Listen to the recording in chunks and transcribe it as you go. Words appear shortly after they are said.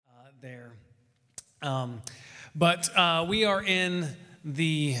there. But we are in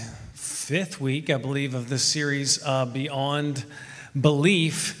the 5th week, I believe, of this series, Beyond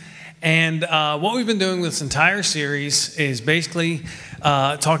Belief. And what we've been doing with this entire series is basically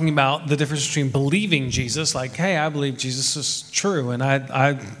talking about the difference between believing Jesus, like, hey, I believe Jesus is true, and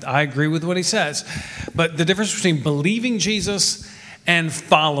I agree with what he says. But the difference between believing Jesus and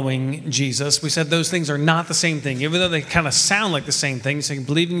following Jesus. We said those things are not the same thing. Even though they kind of sound like the same thing, saying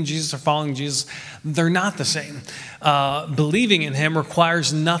believing in Jesus or following Jesus, they're not the same. Believing in him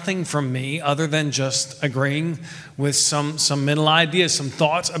requires nothing from me other than just agreeing with some mental ideas, some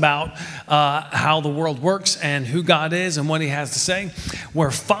thoughts about how the world works and who God is and what he has to say. Where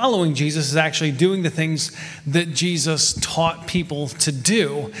following Jesus is actually doing the things that Jesus taught people to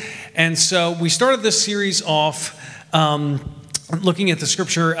do. And so we started this series off looking at the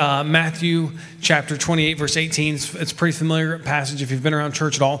scripture, Matthew chapter 28, verse 18. It's a pretty familiar passage if you've been around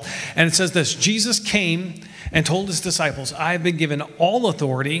church at all. And it says this: Jesus came and told his disciples, I have been given all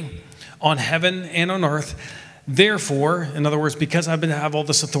authority on heaven and on earth. Therefore, in other words, because I have all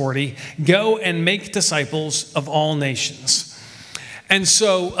this authority, go and make disciples of all nations. And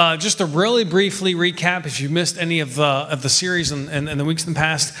so just to really briefly recap, if you missed any of the series and the weeks in the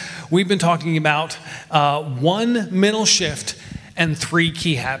past, we've been talking about one mental shift and 3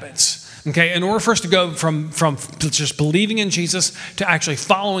 key habits. Okay, in order for us to go from just believing in Jesus to actually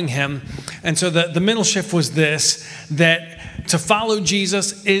following him. And so the mental shift was this, that to follow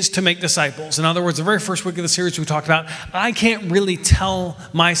Jesus is to make disciples. In other words, the very first week of the series we talked about, I can't really tell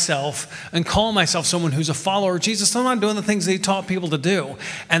myself and call myself someone who's a follower of Jesus. I'm not doing the things that he taught people to do.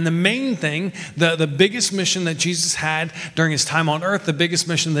 And the main thing, the biggest mission that Jesus had during his time on earth, the biggest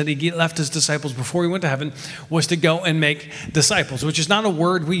mission that he left his disciples before he went to heaven, was to go and make disciples, which is not a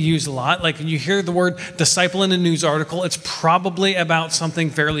word we use a lot. Like when you hear the word disciple in a news article, it's probably about something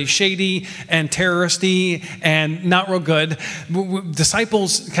fairly shady and terroristy and not real good.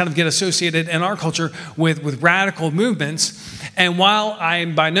 Disciples kind of get associated in our culture with radical movements. And while I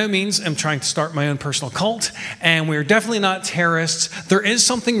by no means am trying to start my own personal cult, and we're definitely not terrorists, there is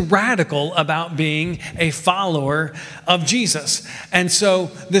something radical about being a follower of Jesus. And so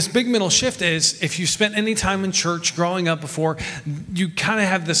this big mental shift is, if you spent any time in church growing up before, you kind of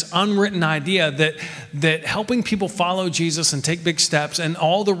have this unwritten idea that helping people follow Jesus and take big steps and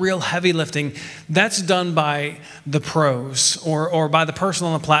all the real heavy lifting, that's done by the pros or by the person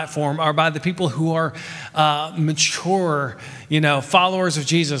on the platform or by the people who are mature, followers of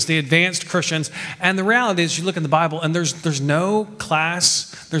Jesus, the advanced Christians. And the reality is, you look in the Bible and there's no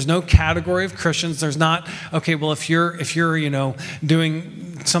class, there's no category of Christians. There's not, okay, well, if you're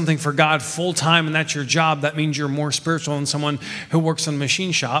doing something for God full time and that's your job, that means you're more spiritual than someone who works in a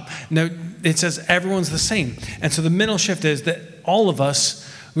machine shop. No, it says everyone's the same. And so the mental shift is that all of us,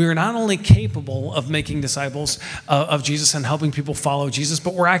 we are not only capable of making disciples of Jesus and helping people follow Jesus,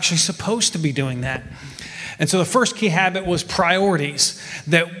 but we're actually supposed to be doing that. And so the first key habit was priorities.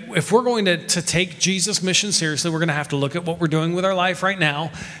 That if we're going to take Jesus' mission seriously, we're going to have to look at what we're doing with our life right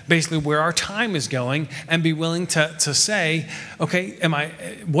now, basically where our time is going, and be willing to say, okay,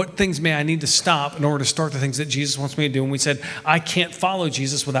 what things may I need to stop in order to start the things that Jesus wants me to do? And we said, I can't follow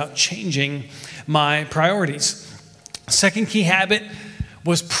Jesus without changing my priorities. Second key habit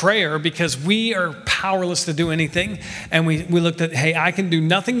was prayer, because we are powerless to do anything. And we looked at, hey, I can do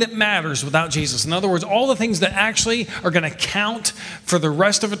nothing that matters without Jesus. In other words, all the things that actually are going to count for the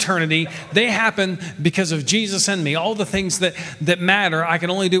rest of eternity, they happen because of Jesus and me. All the things that matter, I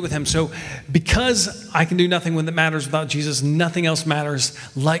can only do with him. So because I can do nothing that matters without Jesus, nothing else matters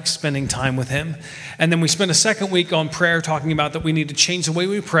like spending time with him. And then we spent a second week on prayer, talking about that we need to change the way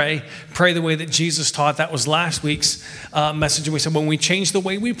we pray the way that Jesus taught. That was last week's message. And we said, when we change the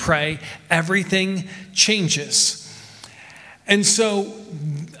way we pray, everything changes. And so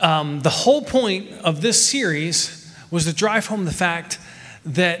the whole point of this series was to drive home the fact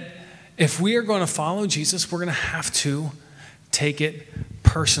that if we are going to follow Jesus, we're going to have to take it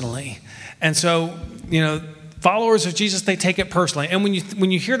personally. And so, followers of Jesus, they take it personally. And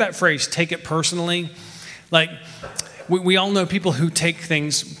when you hear that phrase, take it personally, like we all know people who take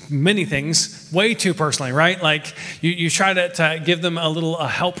many things, way too personally, right? Like you try to give them a little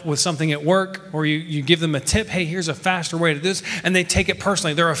help with something at work, or you give them a tip, hey, here's a faster way to do this, and they take it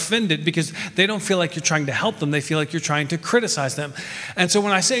personally. They're offended because they don't feel like you're trying to help them. They feel like you're trying to criticize them. And so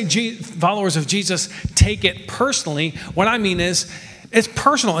when I say followers of Jesus take it personally, what I mean is, it's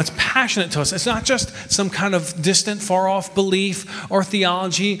personal, it's passionate to us. It's not just some kind of distant, far-off belief or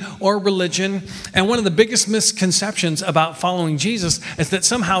theology or religion. And one of the biggest misconceptions about following Jesus is that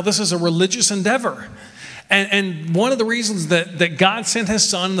somehow this is a religious endeavor. And one of the reasons that God sent his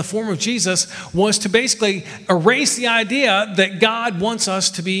son in the form of Jesus was to basically erase the idea that God wants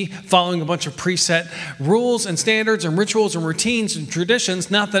us to be following a bunch of preset rules and standards and rituals and routines and traditions.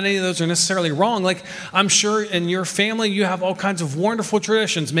 Not that any of those are necessarily wrong. Like, I'm sure in your family you have all kinds of wonderful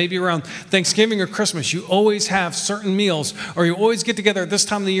traditions. Maybe around Thanksgiving or Christmas, you always have certain meals, or you always get together at this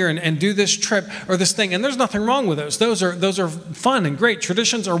time of the year and do this trip or this thing. And there's nothing wrong with those. Those are fun and great.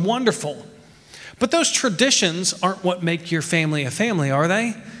 Traditions are wonderful. But those traditions aren't what make your family a family, are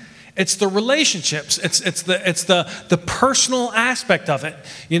they? It's the relationships. It's the personal aspect of it.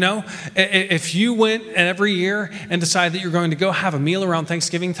 You know, if you went every year and decided that you're going to go have a meal around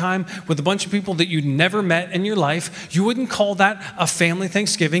Thanksgiving time with a bunch of people that you'd never met in your life, you wouldn't call that a family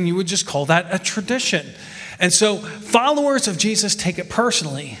Thanksgiving. You would just call that a tradition. And so followers of Jesus take it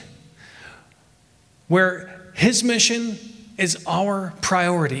personally, where his mission is our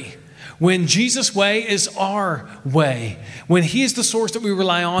priority. When Jesus' way is our way, when he is the source that we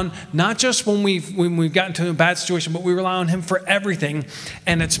rely on, not just when we've gotten to a bad situation, but we rely on him for everything,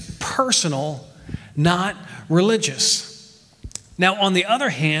 and it's personal, not religious. Now, on the other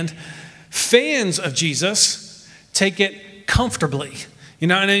hand, fans of Jesus take it comfortably. You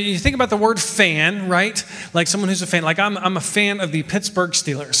know, and you think about the word fan, right? Like someone who's a fan. Like I'm a fan of the Pittsburgh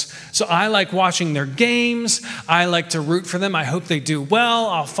Steelers. So I like watching their games. I like to root for them. I hope they do well.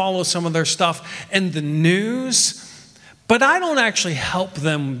 I'll follow some of their stuff in the news. But I don't actually help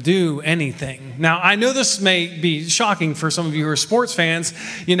them do anything. Now, I know this may be shocking for some of you who are sports fans.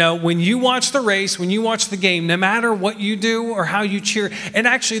 You know, when you watch the race, when you watch the game, no matter what you do or how you cheer, it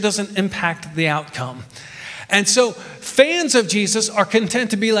actually doesn't impact the outcome. And so fans of Jesus are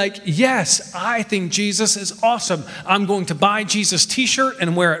content to be like, yes, I think Jesus is awesome. I'm going to buy Jesus t-shirt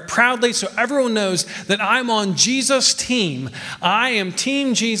and wear it proudly so everyone knows that I'm on Jesus' team. I am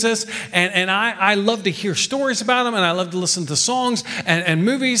Team Jesus, and I love to hear stories about him, and I love to listen to songs and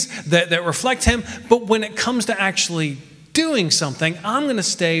movies that reflect him. But when it comes to actually doing something, I'm going to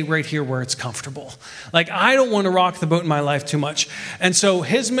stay right here where it's comfortable. Like, I don't want to rock the boat in my life too much. And so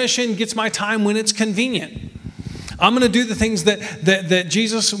his mission gets my time when it's convenient. I'm going to do the things that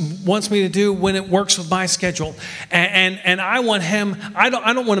Jesus wants me to do when it works with my schedule. And I want him, I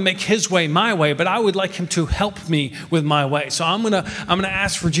don't want to make his way my way, but I would like him to help me with my way. So I'm going to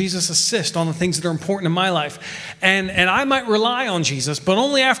ask for Jesus' assist on the things that are important in my life. And I might rely on Jesus, but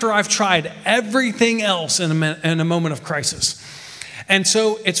only after I've tried everything else in a moment of crisis. And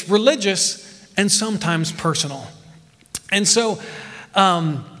so it's religious and sometimes personal. And so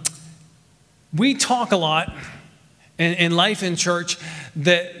we talk a lot in life in church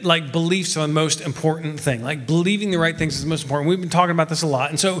that like beliefs are the most important thing. Like believing the right things is the most important. We've been talking about this a lot.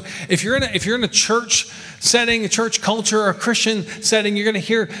 And so if you're in a church setting, a church culture, a Christian setting, you're going to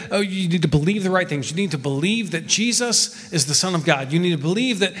hear, oh, you need to believe the right things. You need to believe that Jesus is the Son of God. You need to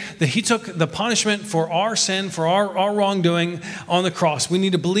believe that he took the punishment for our sin, for our wrongdoing on the cross. We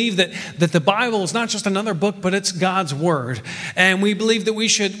need to believe that the Bible is not just another book, but it's God's word. And we believe that we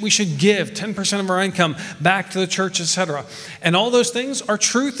should give 10% of our income back to the church, etc. And all those things are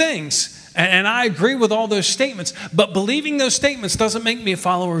true things. And I agree with all those statements. But believing those statements doesn't make me a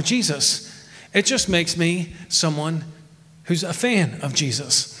follower of Jesus. It just makes me someone who's a fan of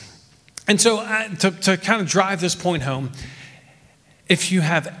Jesus. And so to kind of drive this point home, if you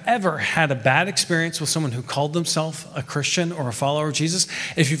have ever had a bad experience with someone who called themselves a Christian or a follower of Jesus,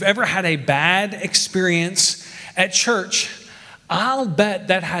 if you've ever had a bad experience at church, I'll bet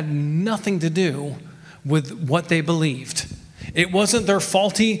that had nothing to do with what they believed. It wasn't their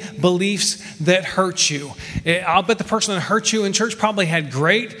faulty beliefs that hurt you. I'll bet the person that hurt you in church probably had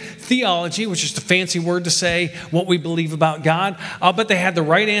great theology, which is the fancy word to say what we believe about God. I'll bet they had the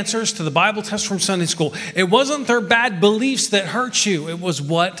right answers to the Bible test from Sunday school. It wasn't their bad beliefs that hurt you. It was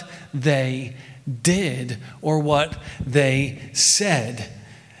what they did or what they said.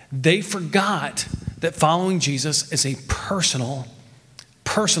 They forgot that following Jesus is a personal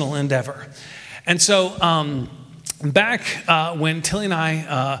endeavor. And so, back when Tilly and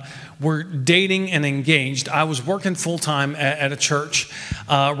I were dating and engaged, I was working full-time at a church,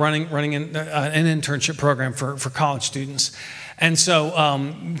 running an internship program for college students. And so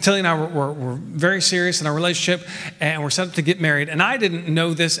Tilly and I were very serious in our relationship, and we're set up to get married. And I didn't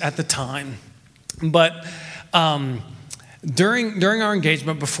know this at the time, but during our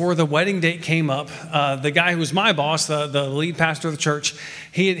engagement, before the wedding date came up, the guy who was my boss, the lead pastor of the church,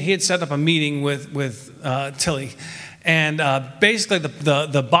 he had set up a meeting with Tilly. And basically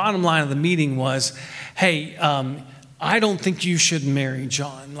the bottom line of the meeting was, hey, I don't think you should marry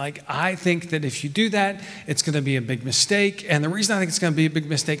John. Like, I think that if you do that, it's going to be a big mistake. And the reason I think it's going to be a big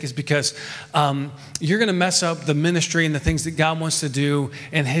mistake is because you're going to mess up the ministry and the things that God wants to do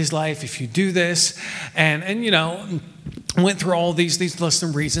in his life if you do this. And you know, went through all these lists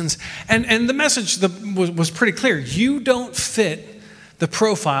of reasons. And the message was pretty clear. You don't fit the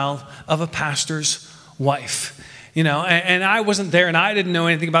profile of a pastor's wife. You know, and I wasn't there and I didn't know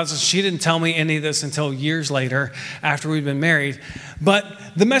anything about this. She didn't tell me any of this until years later after we'd been married. But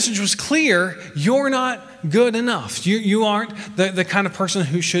the message was clear. You're not good enough. You aren't the kind of person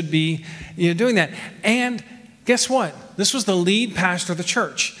who should be, you know, doing that. And guess what? This was the lead pastor of the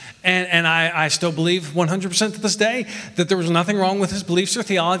church. And I still believe 100% to this day that there was nothing wrong with his beliefs or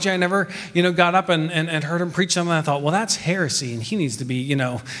theology. I never, you know, got up and heard him preach something. I thought, well, that's heresy, and he needs to be, you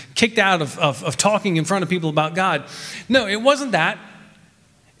know, kicked out of talking in front of people about God. No, it wasn't that.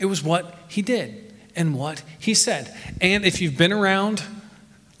 It was what he did and what he said. And if you've been around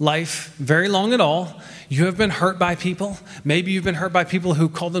life very long at all, you have been hurt by people. Maybe you've been hurt by people who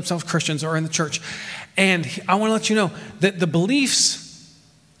call themselves Christians or in the church. And I want to let you know that the beliefs,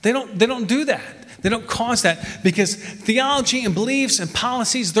 they don't do that. They don't cause that, because theology and beliefs and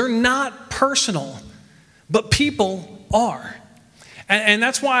policies, they're not personal, but people are. And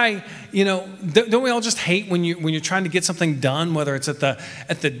that's why, you know, don't we all just hate when you're trying to get something done, whether it's at the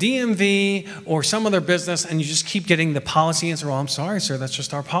DMV or some other business, and you just keep getting the policy answer. Well, I'm sorry, sir, that's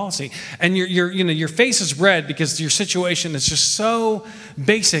just our policy. And your face is red because your situation is just so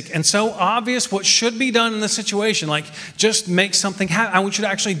basic and so obvious what should be done in the situation. Like, just make something happen. I want you to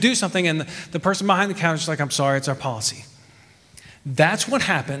actually do something. And the person behind the counter is like, I'm sorry, it's our policy. That's what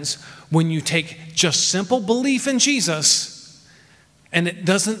happens when you take just simple belief in Jesus and it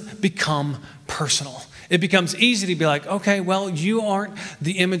doesn't become personal. It becomes easy to be like, okay, well, you aren't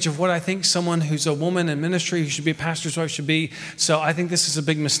the image of what I think someone who's a woman in ministry who should be a pastor's wife should be. So I think this is a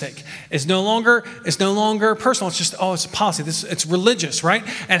big mistake. It's no longer personal. It's just, it's a policy. It's religious, right?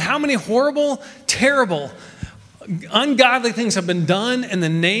 And how many horrible, terrible, ungodly things have been done in the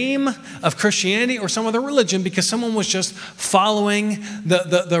name of Christianity or some other religion because someone was just following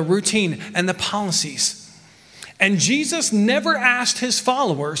the routine and the policies. And Jesus never asked his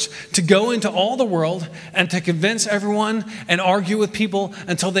followers to go into all the world and to convince everyone and argue with people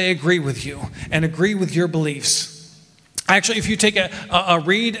until they agree with you and agree with your beliefs. Actually, if you take a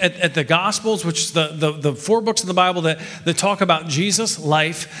read at the Gospels, which is the 4 books of the Bible that talk about Jesus'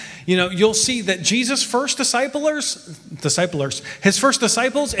 life, you know, you'll see that Jesus' first his first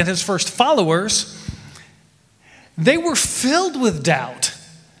disciples and his first followers, they were filled with doubt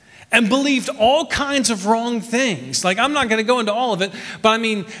and believed all kinds of wrong things. Like, I'm not going to go into all of it, but I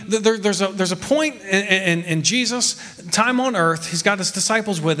mean, there's a point in Jesus' time on earth. He's got his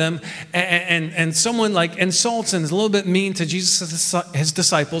disciples with him, and someone like insults and is a little bit mean to Jesus, his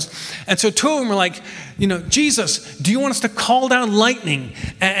disciples. And so 2 of them are like, you know, Jesus, do you want us to call down lightning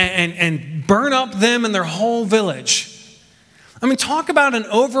and burn up them and their whole village? I mean, talk about an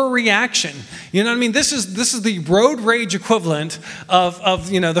overreaction. You know what I mean? This is the road rage equivalent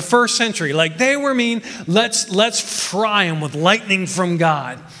of you know, the first century. Like, they were mean. Let's fry them with lightning from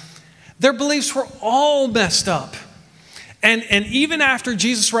God. Their beliefs were all messed up. And even after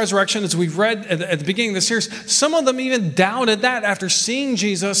Jesus' resurrection, as we've read at the beginning of the series, some of them even doubted that after seeing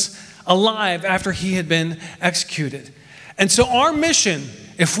Jesus alive after he had been executed. And so our mission,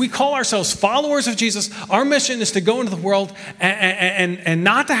 if we call ourselves followers of Jesus, our mission is to go into the world and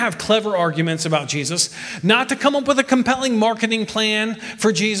not to have clever arguments about Jesus, not to come up with a compelling marketing plan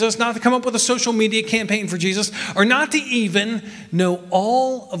for Jesus, not to come up with a social media campaign for Jesus, or not to even know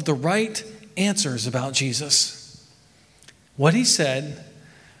all of the right answers about Jesus. What he said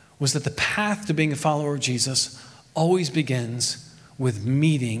was that the path to being a follower of Jesus always begins with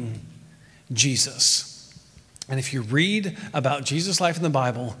meeting Jesus. And if you read about Jesus' life in the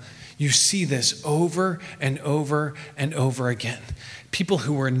Bible, you see this over and over and over again. People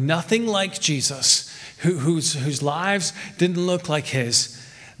who were nothing like Jesus, whose lives didn't look like his,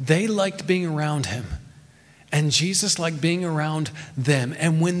 they liked being around him. And Jesus liked being around them.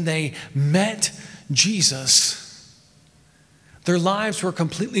 And when they met Jesus, their lives were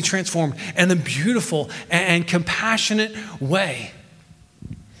completely transformed in a beautiful and compassionate way.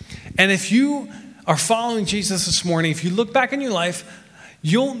 And if you are following Jesus this morning, if you look back in your life,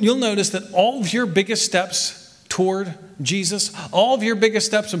 you'll notice that all of your biggest steps toward Jesus, all of your biggest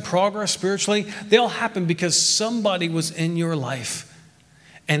steps in progress spiritually, they all happen because somebody was in your life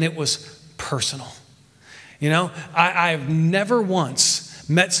and it was personal. You know, I've never once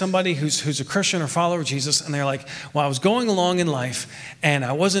met somebody who's a Christian or follower of Jesus, and they're like, well, I was going along in life, and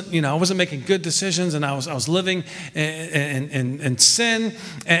I wasn't making good decisions, and I was living in sin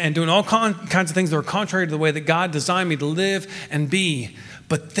and doing all kinds of things that were contrary to the way that God designed me to live and be.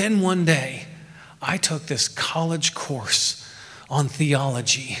 But then one day, I took this college course on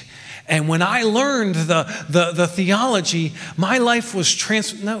theology. And when I learned the theology, my life was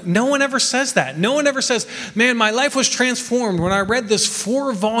transformed. No one ever says that. No one ever says, man, my life was transformed when I read this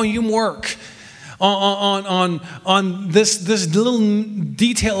 4-volume work on this little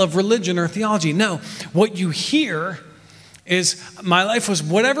detail of religion or theology. No, what you hear is my life was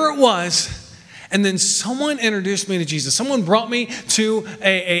whatever it was, and then someone introduced me to Jesus. Someone brought me to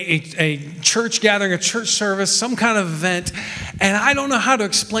a church gathering, a church service, some kind of event, and I don't know how to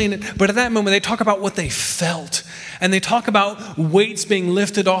explain it, but at that moment they talk about what they felt, and they talk about weights being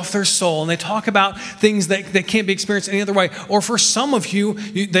lifted off their soul, and they talk about things that can't be experienced any other way. Or for some of you,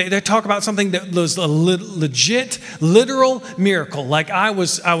 they talk about something that was a legit, literal miracle. Like I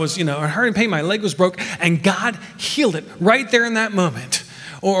was hurt in pain, my leg was broke, and God healed it right there in that moment.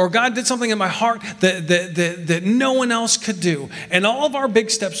 Or God did something in my heart that no one else could do. And all of our big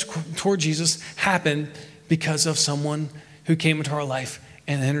steps toward Jesus happened because of someone who came into our life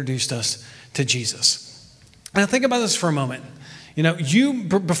and introduced us to Jesus. And think about this for a moment. You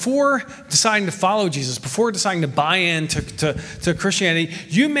before deciding to follow Jesus, before deciding to buy into Christianity,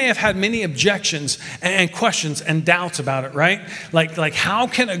 you may have had many objections and questions and doubts about it, right? Like how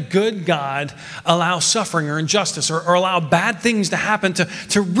can a good God allow suffering or injustice or allow bad things to happen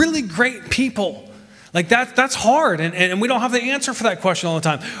to really great people? Like that's hard, and we don't have the answer for that question all the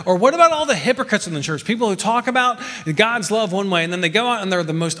time. Or what about all the hypocrites in the church? People who talk about God's love one way, and then they go out and they're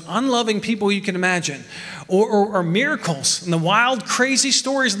the most unloving people you can imagine. Or miracles and the wild, crazy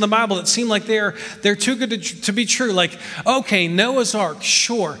stories in the Bible that seem like they're too good to be true. Like, okay, Noah's Ark,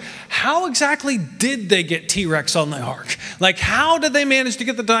 sure. How exactly did they get T-Rex on the ark? Like, how did they manage to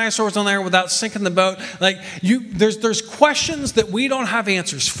get the dinosaurs on there without sinking the boat? Like, there's questions that we don't have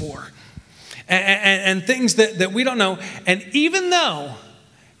answers for. And things that we don't know. And even though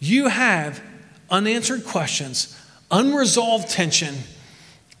you have unanswered questions, unresolved tension,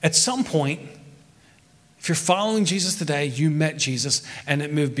 at some point, if you're following Jesus today, you met Jesus, and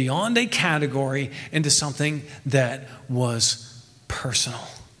it moved beyond a category into something that was personal.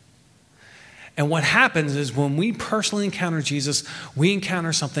 And what happens is when we personally encounter Jesus, we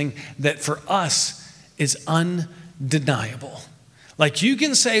encounter something that for us is undeniable. Like you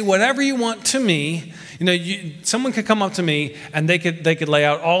can say whatever you want to me. Someone could come up to me and they could lay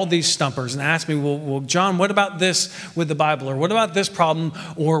out all these stumpers and ask me, well, John, what about this with the Bible? Or what about this problem?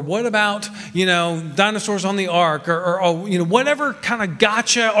 Or what about, dinosaurs on the ark? Or whatever kind of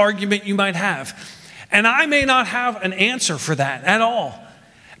gotcha argument you might have. And I may not have an answer for that at all.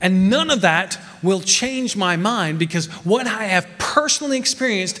 And none of that will change my mind because what I have personally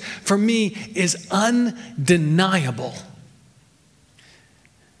experienced for me is undeniable.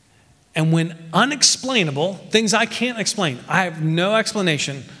 And when unexplainable, things I can't explain, I have no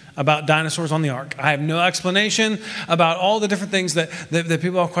explanation about dinosaurs on the ark. I have no explanation about all the different things that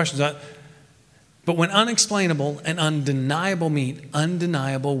people have questions about. But when unexplainable and undeniable meet,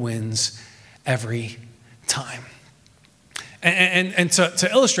 undeniable wins every time. And to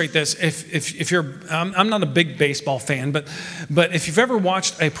illustrate this, if you're, I'm not a big baseball fan, but if you've ever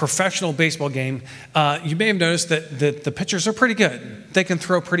watched a professional baseball game, you may have noticed that the pitchers are pretty good. They can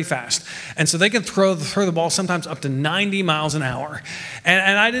throw pretty fast, and so they can throw the ball sometimes up to 90 miles an hour.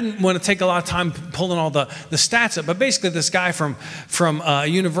 And I didn't want to take a lot of time pulling all the stats up, but basically this guy from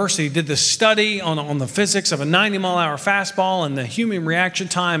university did this study on the physics of a 90-mile-an-hour fastball and the human reaction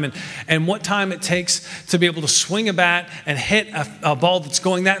time and what time it takes to be able to swing a bat and hit a ball that's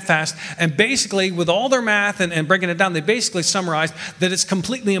going that fast. And basically, with all their math and breaking it down, they basically summarized that it's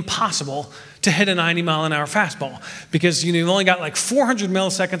completely impossible to hit a 90-mile-an-hour fastball because you've only got like 400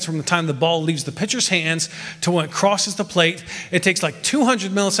 milliseconds from the time the ball leaves the pitcher's hands to when it crosses the plate. It takes like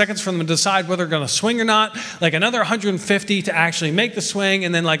 200 milliseconds for them to decide whether they're going to swing or not, like another 150 to actually make the swing,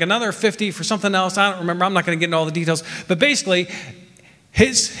 and then like another 50 for something else. I don't remember. I'm not going to get into all the details. But basically,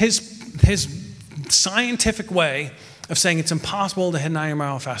 his scientific way of saying it's impossible to hit a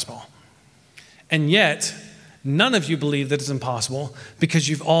 90-mile fastball. And yet, none of you believe that it's impossible because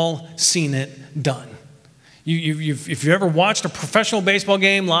you've all seen it done. If you've ever watched a professional baseball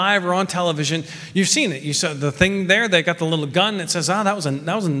game live or on television, you've seen it. You saw the thing there, they got the little gun that says, that wasn't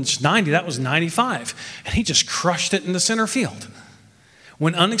 90, that was 95. And he just crushed it in the center field.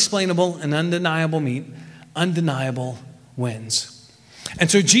 When unexplainable and undeniable meet, undeniable wins. And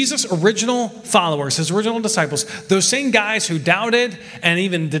so Jesus' original followers, his original disciples, those same guys who doubted and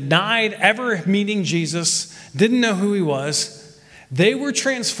even denied ever meeting Jesus, didn't know who he was, they were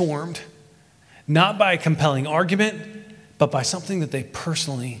transformed not by a compelling argument, but by something that they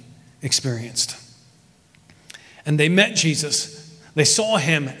personally experienced. And they met Jesus. They saw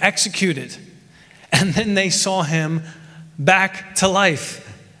him executed. And then they saw him back to life.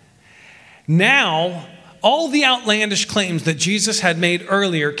 Now, all the outlandish claims that Jesus had made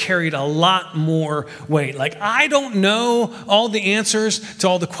earlier carried a lot more weight. Like, I don't know all the answers to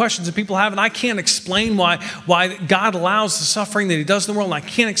all the questions that people have, and I can't explain why God allows the suffering that he does in the world, and I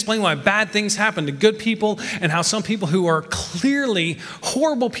can't explain why bad things happen to good people, and how some people who are clearly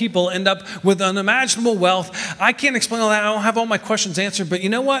horrible people end up with unimaginable wealth. I can't explain all that. I don't have all my questions answered, but you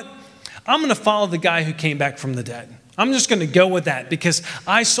know what? I'm going to follow the guy who came back from the dead. I'm just going to go with that because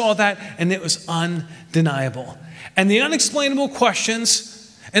I saw that and it was undeniable. And the unexplainable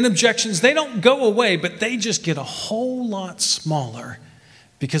questions and objections, they don't go away, but they just get a whole lot smaller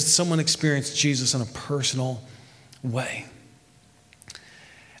because someone experienced Jesus in a personal way.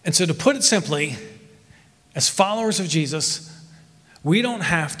 And so to put it simply, as followers of Jesus, we don't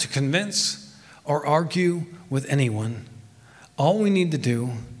have to convince or argue with anyone. All we need to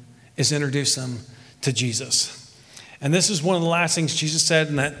do is introduce them to Jesus. And this is one of the last things Jesus said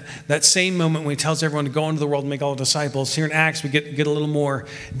in that same moment when he tells everyone to go into the world and make all disciples. Here in Acts, we get a little more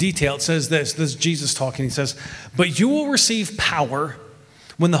detail. It says this is Jesus talking. He says, "But you will receive power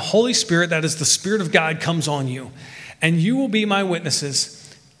when the Holy Spirit, that is the Spirit of God, comes on you. And you will be my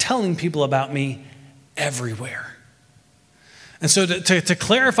witnesses, telling people about me everywhere." And so to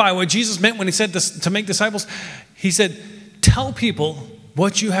clarify what Jesus meant when he said to make disciples, he said, tell people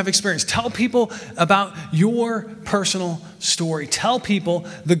what you have experienced. Tell people about your personal story. Tell people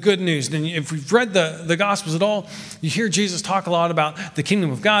the good news. And if we've read the Gospels at all, you hear Jesus talk a lot about the kingdom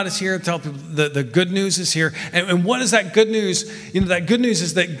of God is here. Tell people the good news is here. And what is that good news? That good news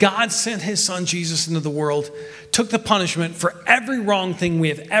is that God sent his son Jesus into the world, took the punishment for every wrong thing we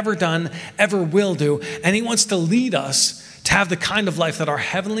have ever done, ever will do. And he wants to lead us to have the kind of life that our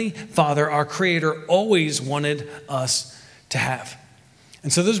Heavenly Father, our Creator, always wanted us to have.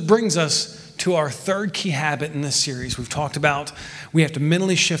 And so this brings us to our third key habit in this series. We've talked about we have to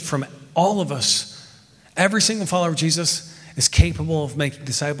mentally shift from all of us. Every single follower of Jesus is capable of making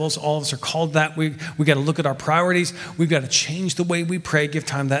disciples. All of us are called that. We got to look at our priorities. We've got to change the way we pray, give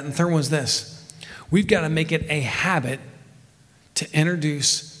time to that. And the third one is this. We've got to make it a habit to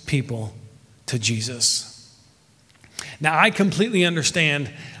introduce people to Jesus. Now, I completely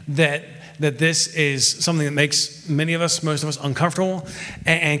understand that this is something that makes most of us uncomfortable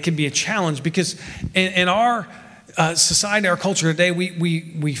and can be a challenge because in our society, our culture today,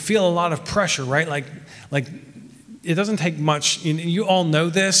 we feel a lot of pressure, right? Like it doesn't take much. You all know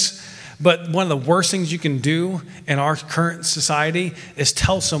this, but one of the worst things you can do in our current society is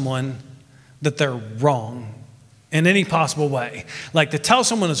tell someone that they're wrong in any possible way. Like to tell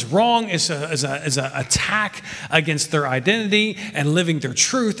someone is wrong is an attack against their identity and living their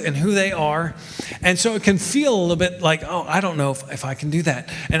truth and who they are. And so it can feel a little bit like, oh, I don't know if I can do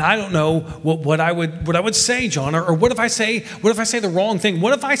that. And I don't know what I would say, John, or what if I say the wrong thing?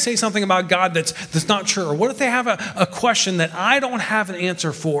 What if I say something about God that's not true? Or what if they have a question that I don't have an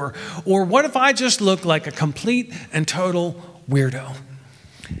answer for? Or what if I just look like a complete and total weirdo?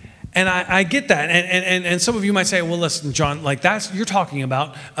 And I get that. And some of you might say, well, listen, John, like you're talking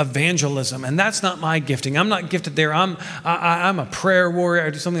about evangelism, and that's not my gifting. I'm not gifted there. I'm a prayer warrior.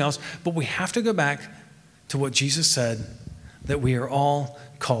 I do something else. But we have to go back to what Jesus said, that we are all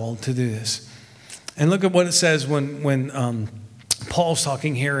called to do this. And look at what it says when Paul's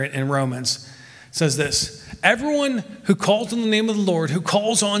talking here in Romans. It says this, everyone who calls on the name of the Lord, who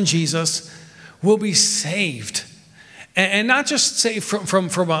calls on Jesus, will be saved. And not just saved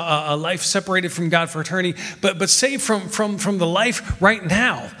from a life separated from God for eternity, but saved from the life right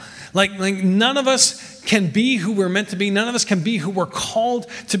now. Like none of us can be who we're meant to be. None of us can be who we're called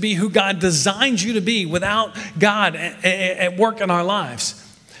to be, who God designed you to be without God at work in our lives.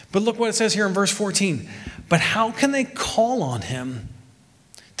 But look what it says here in verse 14. But how can they call on him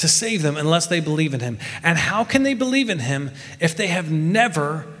to save them unless they believe in him? And how can they believe in him if they have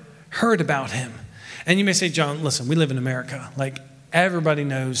never heard about him? And you may say, John, listen, we live in America. Like everybody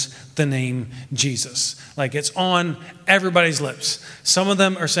knows the name Jesus. Like it's on everybody's lips. Some of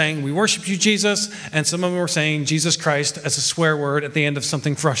them are saying, we worship you, Jesus. And some of them are saying Jesus Christ as a swear word at the end of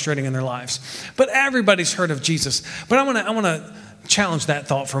something frustrating in their lives. But everybody's heard of Jesus. But I want to challenge that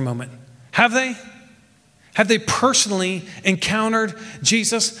thought for a moment. Have they? Have they personally encountered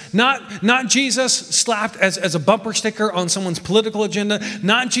Jesus? Not Jesus slapped as a bumper sticker on someone's political agenda.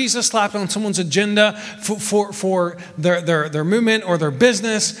 Not Jesus slapped on someone's agenda for their movement or their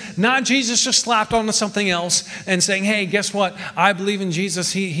business. Not Jesus just slapped onto something else and saying, hey, guess what? I believe in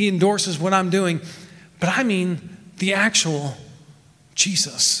Jesus. He endorses what I'm doing. But I mean the actual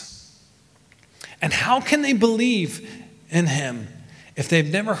Jesus. And how can they believe in him if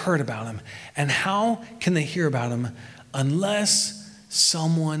they've never heard about him? And how can they hear about him unless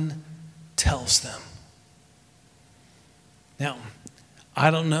someone tells them? Now,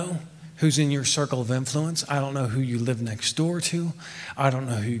 I don't know who's in your circle of influence. I don't know who you live next door to. I don't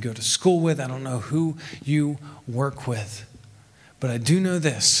know who you go to school with. I don't know who you work with. But I do know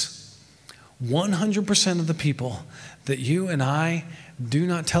this. 100% of the people that you and I do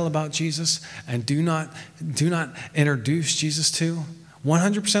not tell about Jesus and do not introduce Jesus to,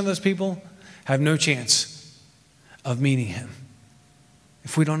 100% of those people have no chance of meeting him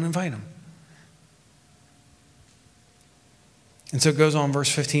if we don't invite him. And so it goes on,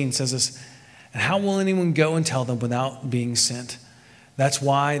 verse 15 says this, and how will anyone go and tell them without being sent? That's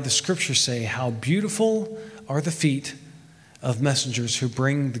why the scriptures say, how beautiful are the feet of messengers who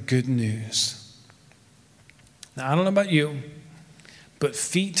bring the good news. Now, I don't know about you, but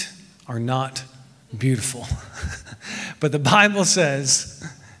feet are not beautiful. But the Bible says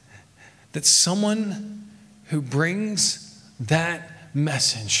that someone who brings that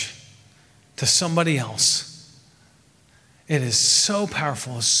message to somebody else, it is so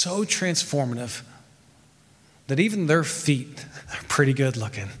powerful, so transformative, that even their feet are pretty good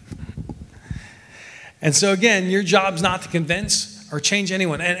looking. And so again, your job's not to convince or change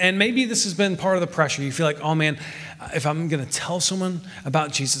anyone. And maybe this has been part of the pressure. You feel like, oh man, if I'm going to tell someone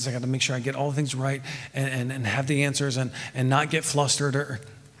about Jesus, I got to make sure I get all the things right and have the answers and not get flustered.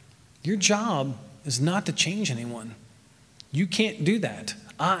 Your job is not to change anyone. You can't do that.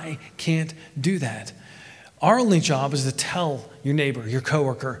 I can't do that. Our only job is to tell your neighbor, your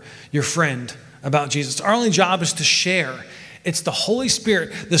coworker, your friend about Jesus. Our only job is to share. It's the Holy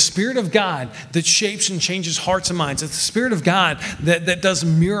Spirit, the Spirit of God that shapes and changes hearts and minds. It's the Spirit of God that does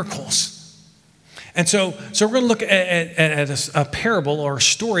miracles. And so we're going to look at a parable or a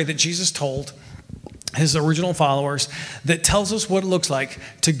story that Jesus told his original followers that tells us what it looks like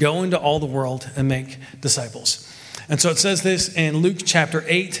to go into all the world and make disciples. And so it says this in Luke chapter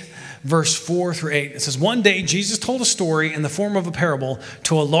 8, verse 4 through 8. It says, one day Jesus told a story in the form of a parable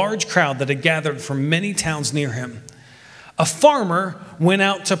to a large crowd that had gathered from many towns near him. A farmer went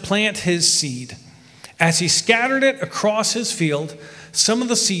out to plant his seed. As he scattered it across his field, some of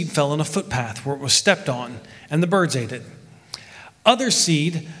the seed fell on a footpath where it was stepped on, and the birds ate it. Other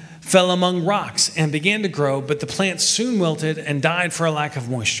seed fell among rocks and began to grow, but the plant soon wilted and died for a lack of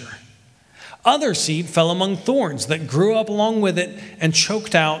moisture. Other seed fell among thorns that grew up along with it and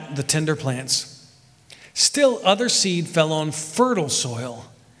choked out the tender plants. Still other seed fell on fertile soil,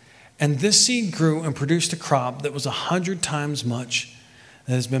 and this seed grew and produced a crop that was 100 times much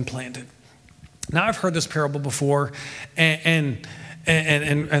that has been planted. Now, I've heard this parable before and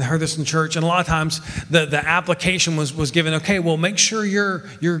heard this in church, and a lot of times the application was given, okay, well, make sure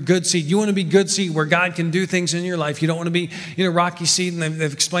you're good seed. You want to be good seed where God can do things in your life. You don't want to be, rocky seed, and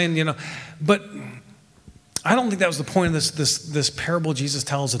they've explained, but I don't think that was the point of this parable Jesus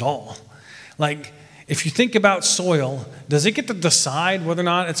tells at all. Like, if you think about soil, does it get to decide whether or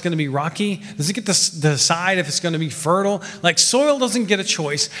not it's going to be rocky? Does it get to decide if it's going to be fertile? Like, soil doesn't get a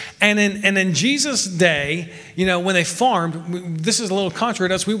choice. And in Jesus' day, when they farmed, this is a little contrary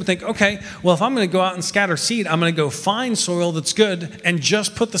to us. We would think, okay, well, if I'm going to go out and scatter seed, I'm going to go find soil that's good and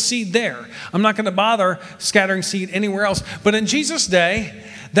just put the seed there. I'm not going to bother scattering seed anywhere else. But in Jesus' day,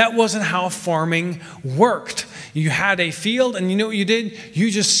 that wasn't how farming worked. You had a field, and you know what you did?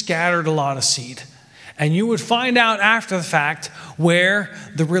 You just scattered a lot of seed. And you would find out after the fact where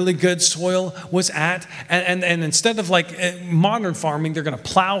the really good soil was at. And instead of like modern farming, they're going to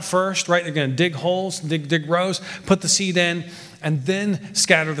plow first, right? They're going to dig holes, dig rows, put the seed in, and then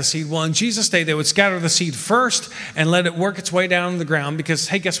scatter the seed. Well, in Jesus' day, they would scatter the seed first and let it work its way down to the ground because,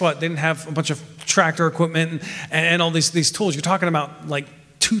 hey, guess what? They didn't have a bunch of tractor equipment and all these tools. You're talking about like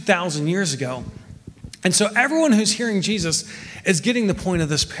 2,000 years ago. And so everyone who's hearing Jesus is getting the point of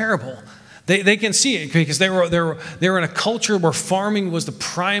this parable. They can see it because they were in a culture where farming was the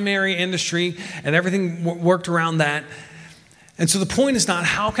primary industry and everything worked around that. And so the point is not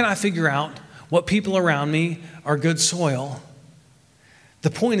how can I figure out what people around me are good soil.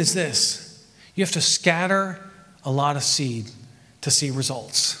 The point is this: you have to scatter a lot of seed to see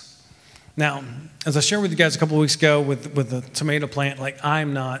results. Now, as I shared with you guys a couple of weeks ago with the tomato plant, like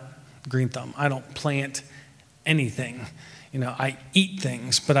I'm not Green Thumb. I don't plant anything. I eat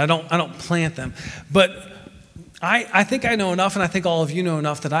things, but I don't plant them. But I think I know enough, and I think all of you know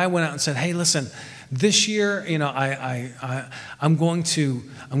enough, that I went out and said, hey, listen, this year, I'm going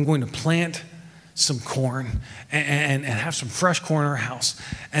to plant some corn and have some fresh corn in our house.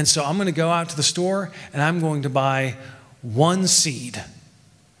 And so I'm going to go out to the store and I'm going to buy one seed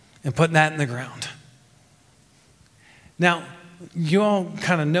and put that in the ground. Now, you all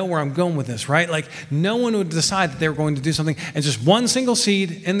kind of know where I'm going with this, right? Like, no one would decide that they were going to do something and just one single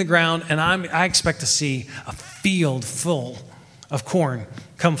seed in the ground, and I expect to see a field full of corn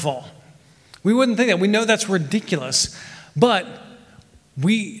come fall. We wouldn't think that. We know that's ridiculous, but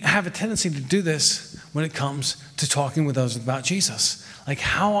we have a tendency to do this when it comes to talking with others about Jesus. Like,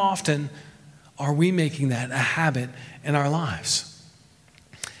 how often are we making that a habit in our lives?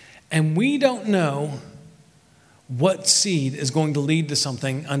 And we don't know what seed is going to lead to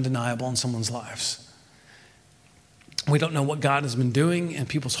something undeniable in someone's lives. We don't know what God has been doing in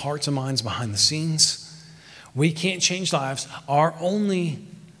people's hearts and minds behind the scenes. We can't change lives. Our only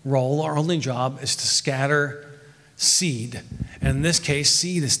role, our only job is to scatter seed. And in this case,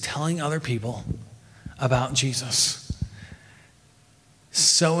 seed is telling other people about Jesus.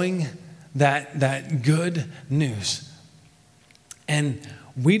 Sowing that good news. And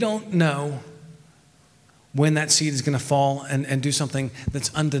we don't know when that seed is going to fall and do something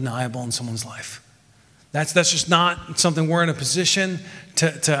that's undeniable in someone's life. That's just not something we're in a position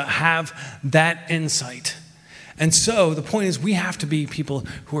to have that insight. And so the point is, we have to be people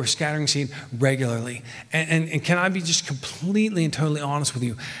who are scattering seed regularly. And can I be just completely and totally honest with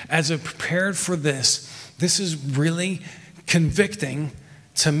you? As I prepared for this is really convicting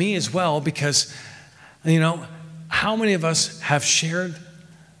to me as well, because, how many of us have shared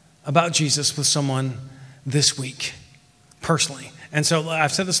about Jesus with someone this week, personally? And so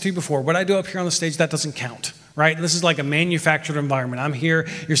I've said this to you before. What I do up here on the stage, that doesn't count, right? This is like a manufactured environment. I'm here,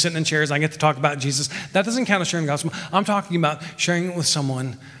 you're sitting in chairs, I get to talk about Jesus. That doesn't count as sharing the gospel. I'm talking about sharing it with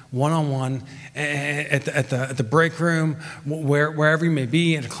someone one-on-one at the break room, wherever you may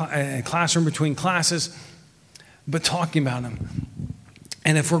be, in a classroom, between classes, but talking about him.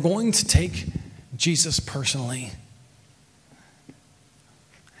 And if we're going to take Jesus personally,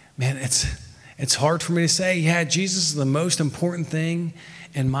 man, it's hard for me to say, yeah, Jesus is the most important thing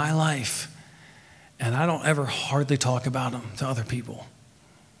in my life, and I don't ever hardly talk about him to other people.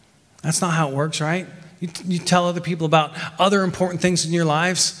 That's not how it works, right? You tell other people about other important things in your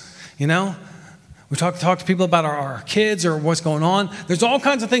lives, We talk to people about our kids or what's going on. There's all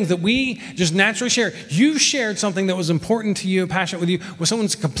kinds of things that we just naturally share. You shared something that was important to you, passionate with you, with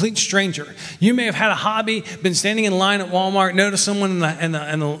someone's a complete stranger. You may have had a hobby, been standing in line at Walmart, noticed someone in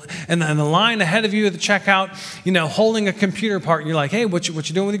the line ahead of you at the checkout, holding a computer part. And you're like, hey, what you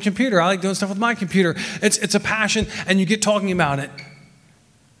doing with your computer? I like doing stuff with my computer. It's a passion, and you get talking about it.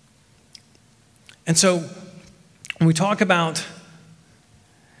 And so when we talk about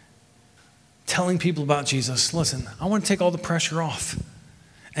telling people about Jesus, listen, I want to take all the pressure off.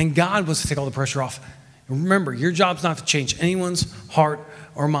 And God wants to take all the pressure off. And remember, your job's not to change anyone's heart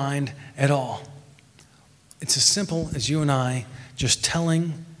or mind at all. It's as simple as you and I just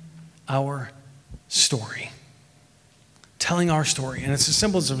telling our story. Telling our story. And it's as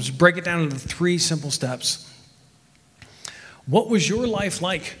simple as just break it down into 3 simple steps. What was your life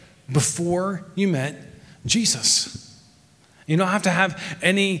like before you met Jesus? You don't have to have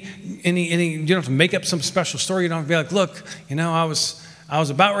any, you don't have to make up some special story. You don't have to be like, look, I was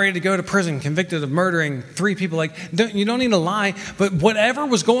about ready to go to prison, convicted of murdering 3 people. You don't need to lie, but whatever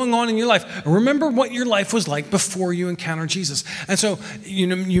was going on in your life, remember what your life was like before you encountered Jesus. And so,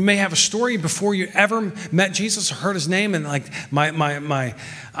 you may have a story before you ever met Jesus or heard his name, and like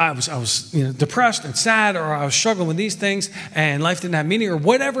I was depressed and sad, or I was struggling with these things, and life didn't have meaning, or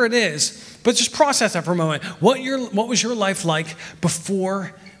whatever it is. But just process that for a moment. What was your life like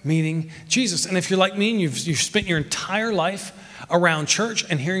before meeting Jesus? And if you're like me and you've spent your entire life around church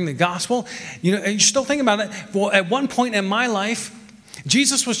and hearing the gospel, you're still thinking about it. Well, at one point in my life,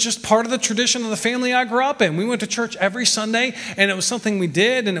 Jesus was just part of the tradition of the family I grew up in. We went to church every Sunday, and it was something we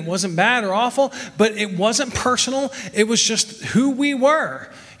did, and it wasn't bad or awful, but it wasn't personal. It was just who we were.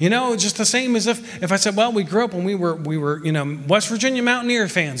 Just the same as if I said, well, we grew up when we were West Virginia Mountaineer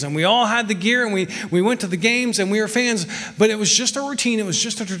fans, and we all had the gear, and we went to the games, and we were fans, but it was just a routine. It was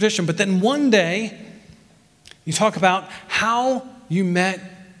just a tradition. But then one day, you talk about how you met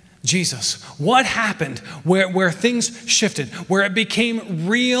Jesus. What happened where things shifted, where it became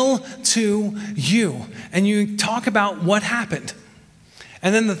real to you. And you talk about what happened.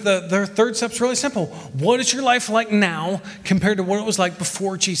 And then the third step's really simple. What is your life like now compared to what it was like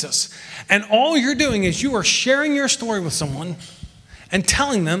before Jesus? And all you're doing is you are sharing your story with someone and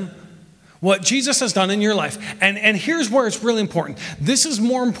telling them what Jesus has done in your life. And here's where it's really important. This is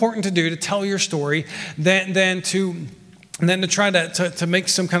more important to do, to tell your story, than to try to make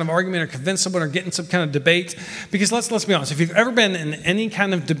some kind of argument or convince someone or get in some kind of debate. Because let's be honest, if you've ever been in any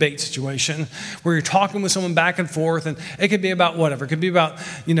kind of debate situation where you're talking with someone back and forth, and it could be about whatever. It could be about,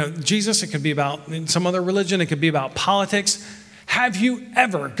 Jesus. It could be about some other religion. It could be about politics. Have you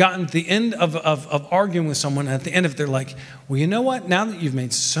ever gotten to the end of arguing with someone, and at the end of it, they're like, well, you know what? Now that you've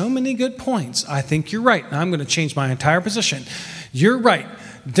made so many good points, I think you're right. Now I'm going to change my entire position. You're right.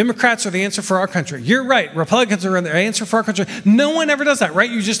 Democrats are the answer for our country. You're right. Republicans are the answer for our country. No one ever does that, right?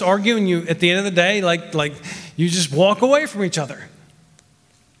 You just argue, and you, at the end of the day, like you just walk away from each other.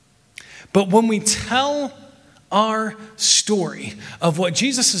 But when we tell our story of what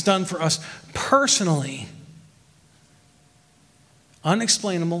Jesus has done for us personally,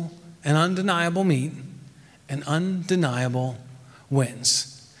 unexplainable and undeniable meet, and undeniable wins.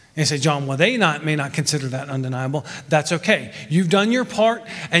 And you say, John, well, they may not consider that undeniable. That's okay. You've done your part,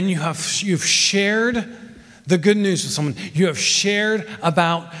 and you've shared the good news with someone. You have shared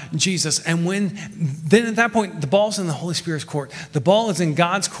about Jesus. And then at that point, the ball's in the Holy Spirit's court. The ball is in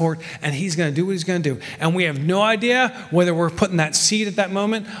God's court, and he's going to do what he's going to do. And we have no idea whether we're putting that seed at that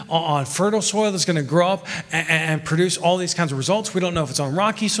moment on fertile soil that's going to grow up and produce all these kinds of results. We don't know if it's on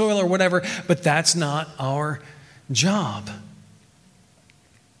rocky soil or whatever, but that's not our job.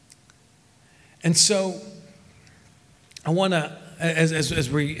 And so I want to,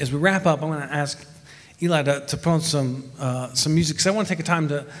 as we wrap up, I want to ask Eli to put on some music, because I want to take a time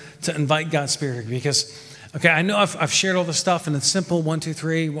to invite God's Spirit, because, okay, I know I've shared all this stuff, and it's simple, 1, 2,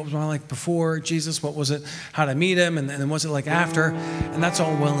 3, what was my life before Jesus, what was it, how did I meet him, and then what's it like after, and that's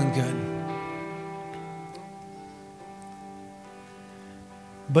all well and good.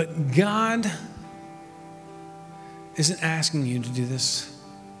 But God isn't asking you to do this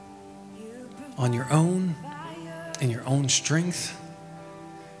on your own, in your own strength.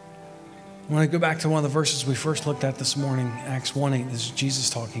 I want to go back to one of the verses we first looked at this morning, Acts 1:8. This is Jesus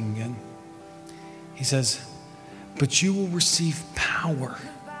talking again. He says, but you will receive power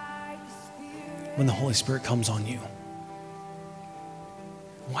when the Holy Spirit comes on you.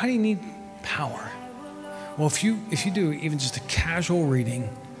 Why do you need power? Well, if you do even just a casual reading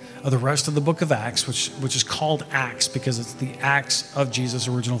of the rest of the book of Acts, which is called Acts because it's the Acts of Jesus'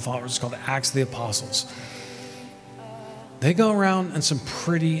 original followers. It's called the Acts of the Apostles. They go around and some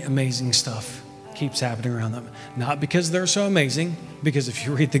pretty amazing stuff keeps happening around them. Not because they're so amazing, because if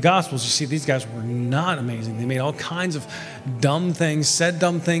you read the Gospels, you see these guys were not amazing. They made all kinds of dumb things, said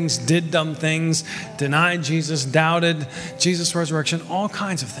dumb things, did dumb things, denied Jesus, doubted Jesus' resurrection, all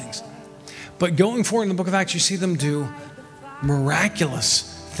kinds of things. But going forward in the book of Acts, you see them do miraculous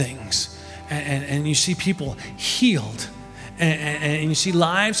things. And you see people healed. And you see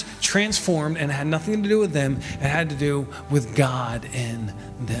lives transformed, and it had nothing to do with them. It had to do with God in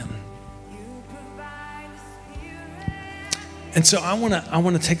them. And so I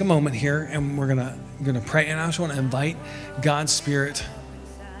want to take a moment here, and we're gonna pray. And I just want to invite God's Spirit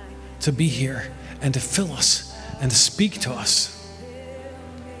to be here and to fill us and to speak to us.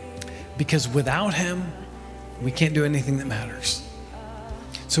 Because without him, we can't do anything that matters.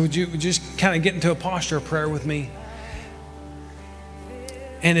 So would you just kind of get into a posture of prayer with me?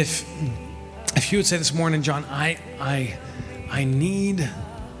 And if you would say this morning, John, I need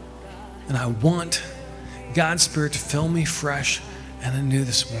and I want God's Spirit to fill me fresh and anew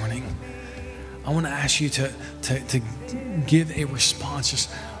this morning, I want to ask you to give a response. Just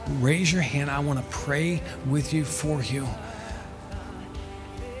raise your hand. I want to pray with you, for you.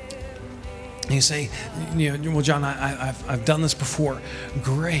 And you say, well, John, I've done this before.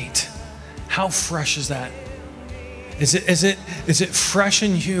 Great. How fresh is that? Is it fresh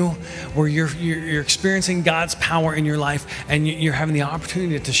in you, where you're experiencing God's power in your life, and you're having the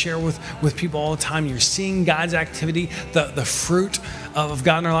opportunity to share with people all the time? You're seeing God's activity, the fruit of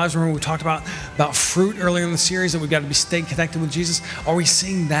God in our lives. Remember we talked about fruit earlier in the series, that we've got to stay connected with Jesus. Are we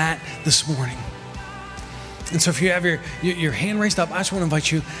seeing that this morning? And so if you have your hand raised up, I just want to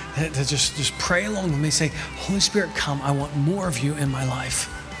invite you to just pray along with me. Say, Holy Spirit, come. I want more of you in my life.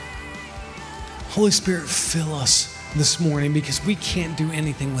 Holy Spirit, fill us this morning, because we can't do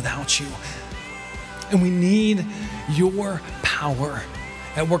anything without you. And we need your power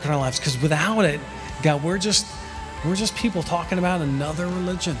at work in our lives, because without it, God, we're just people talking about another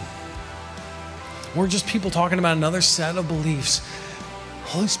religion. We're just people talking about another set of beliefs.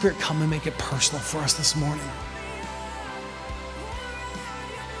 Holy Spirit, come and make it personal for us this morning.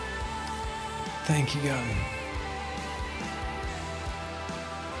 Thank you, God.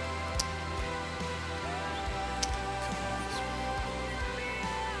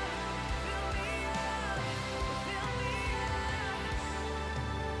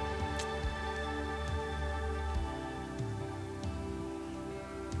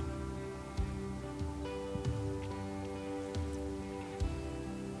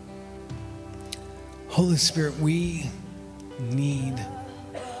 Holy Spirit, we need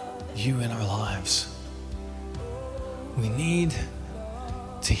you in our lives. We need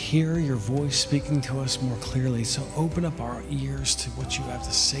to hear your voice speaking to us more clearly. So open up our ears to what you have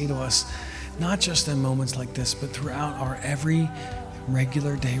to say to us, not just in moments like this, but throughout our every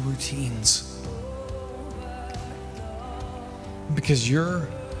regular day routines. Because your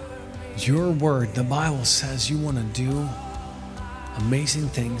word, the Bible says you want to do amazing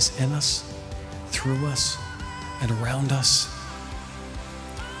things in us, through us, and around us.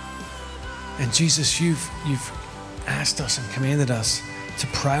 And Jesus, you've asked us and commanded us to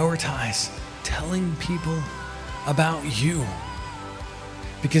prioritize telling people about you,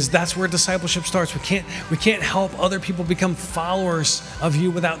 because that's where discipleship starts. We can't help other people become followers of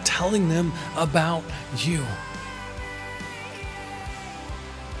you without telling them about you.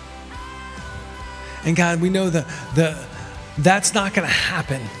 And God, we know that's not going to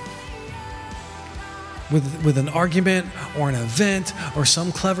happen with an argument or an event or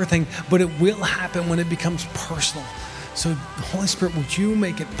some clever thing, but it will happen when it becomes personal. So Holy Spirit, would you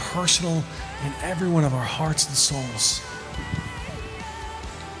make it personal in every one of our hearts and souls?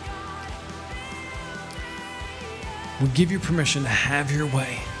 We give you permission to have your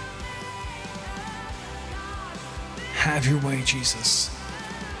way. Have your way, Jesus.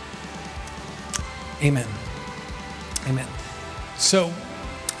 Amen. Amen. So,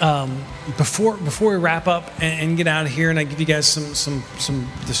 before we wrap up and get out of here, and I give you guys some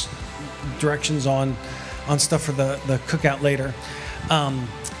directions on stuff for the cookout later.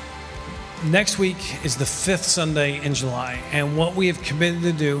 Next week is the 5th Sunday in July, and what we have committed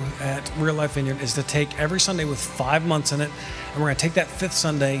to do at Real Life Vineyard is to take every Sunday with 5 months in it, and we're going to take that 5th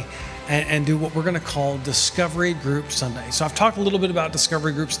Sunday and do what we're going to call Discovery Group Sunday. So I've talked a little bit about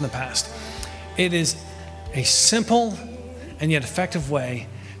discovery groups in the past. It is a simple and yet effective way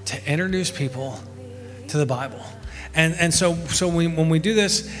to introduce people to the Bible. And so when we do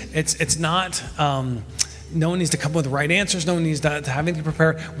this, it's not, no one needs to come up with the right answers. No one needs to have anything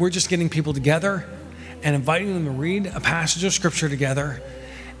prepared. We're just getting people together and inviting them to read a passage of Scripture together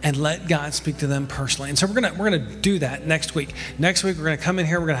and let God speak to them personally. And so we're gonna do that next week. Next week, we're going to come in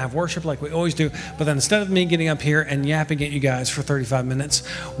here. We're going to have worship like we always do. But then instead of me getting up here and yapping at you guys for 35 minutes,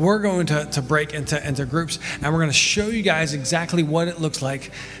 we're going to break into groups. And we're going to show you guys exactly what it looks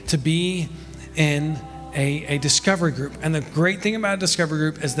like to be in a discovery group. And the great thing about a discovery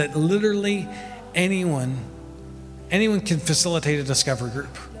group is that literally anyone can facilitate a discovery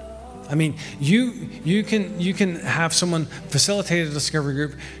group. I mean, you can have someone facilitate a discovery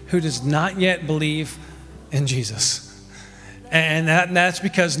group who does not yet believe in Jesus. And that's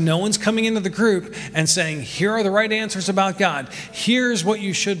because no one's coming into the group and saying, here are the right answers about God. Here's what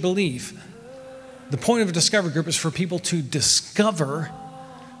you should believe. The point of a discovery group is for people to discover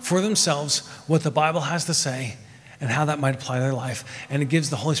for themselves what the Bible has to say and how that might apply to their life. And it gives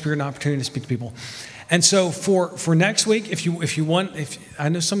the Holy Spirit an opportunity to speak to people. And so for next week, if you want, I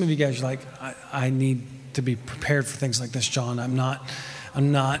know some of you guys are like, I need to be prepared for things like this, John. I'm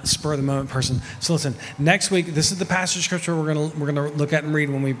not spur of the moment person. So listen, next week, this is the passage of Scripture we're gonna look at and read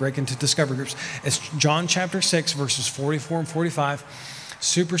when we break into discovery groups. It's John chapter 6, verses 44 and 45.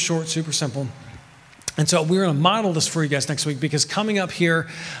 Super short, super simple. And so we're going to model this for you guys next week, because coming up here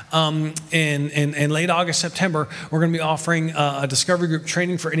in late August, September, we're going to be offering a discovery group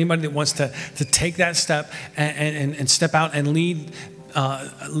training for anybody that wants to take that step and step out and lead.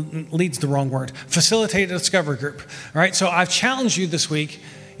 Leads the wrong word. Facilitate a discovery group. All right. So I've challenged you this week,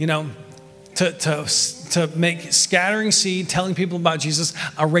 to make scattering seed, telling people about Jesus,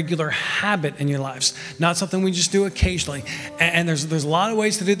 a regular habit in your lives, not something we just do occasionally. And there's a lot of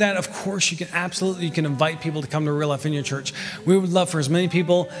ways to do that. Of course, you can invite people to come to Real Life in your church. We would love for as many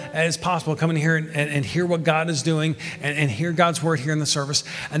people as possible coming here and hear what God is doing and hear God's word here in the service.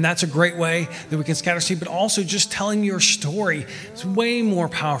 And that's a great way that we can scatter seed. But also just telling your story is way more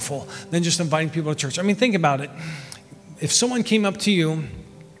powerful than just inviting people to church. I mean, think about it. If someone came up to you,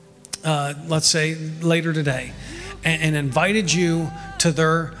 let's say later today, and invited you to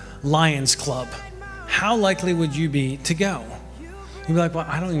their Lions Club, how likely would you be to go? You'd be like, well,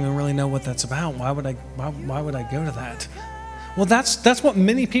 I don't even really know what that's about. Why would I go to that? Well, that's what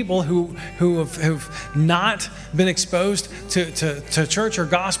many people who have not been exposed to church or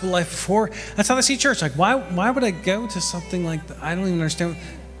gospel life before, that's how they see church. Like, why would I go to something like that? I don't even understand.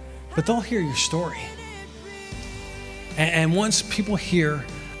 But they'll hear your story. And once people hear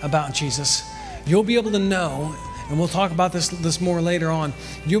about Jesus, you'll be able to know, and we'll talk about this more later on,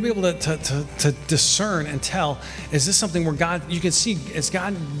 you'll be able to discern and tell, is this something where God, you can see, is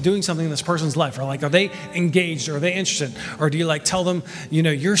God doing something in this person's life? Or like, are they engaged? Or are they interested? Or do you like tell them,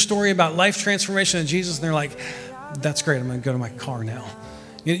 your story about life transformation in Jesus, and they're like, that's great, I'm going to go to my car now.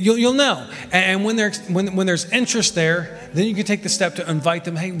 You'll know. And when there's interest there, then you can take the step to invite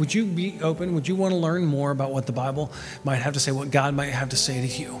them. Hey, would you be open? Would you want to learn more about what the Bible might have to say, what God might have to say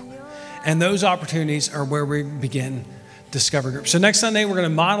to you? And those opportunities are where we begin Discover Group. So next Sunday, we're going to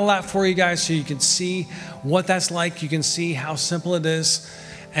model that for you guys so you can see what that's like. You can see how simple it is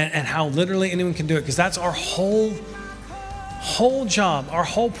and how literally anyone can do it. Because that's our whole job, our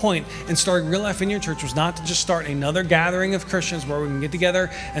whole point in starting Real Life in Your Church was not to just start another gathering of Christians where we can get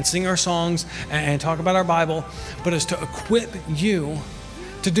together and sing our songs and talk about our Bible, but is to equip you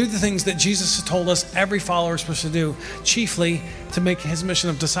to do the things that Jesus has told us every follower is supposed to do, chiefly to make his mission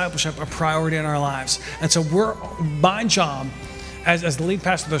of discipleship a priority in our lives. And so my job as the lead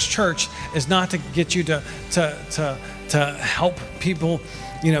pastor of this church is not to get you to help people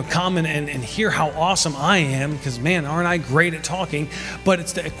come and hear how awesome I am, because man, aren't I great at talking, but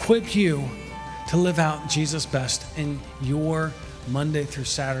it's to equip you to live out Jesus best in your Monday through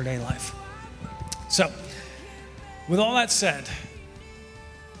Saturday life. So, with all that said,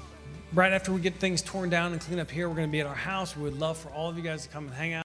 right after we get things torn down and clean up here, we're going to be at our house. We would love for all of you guys to come and hang out.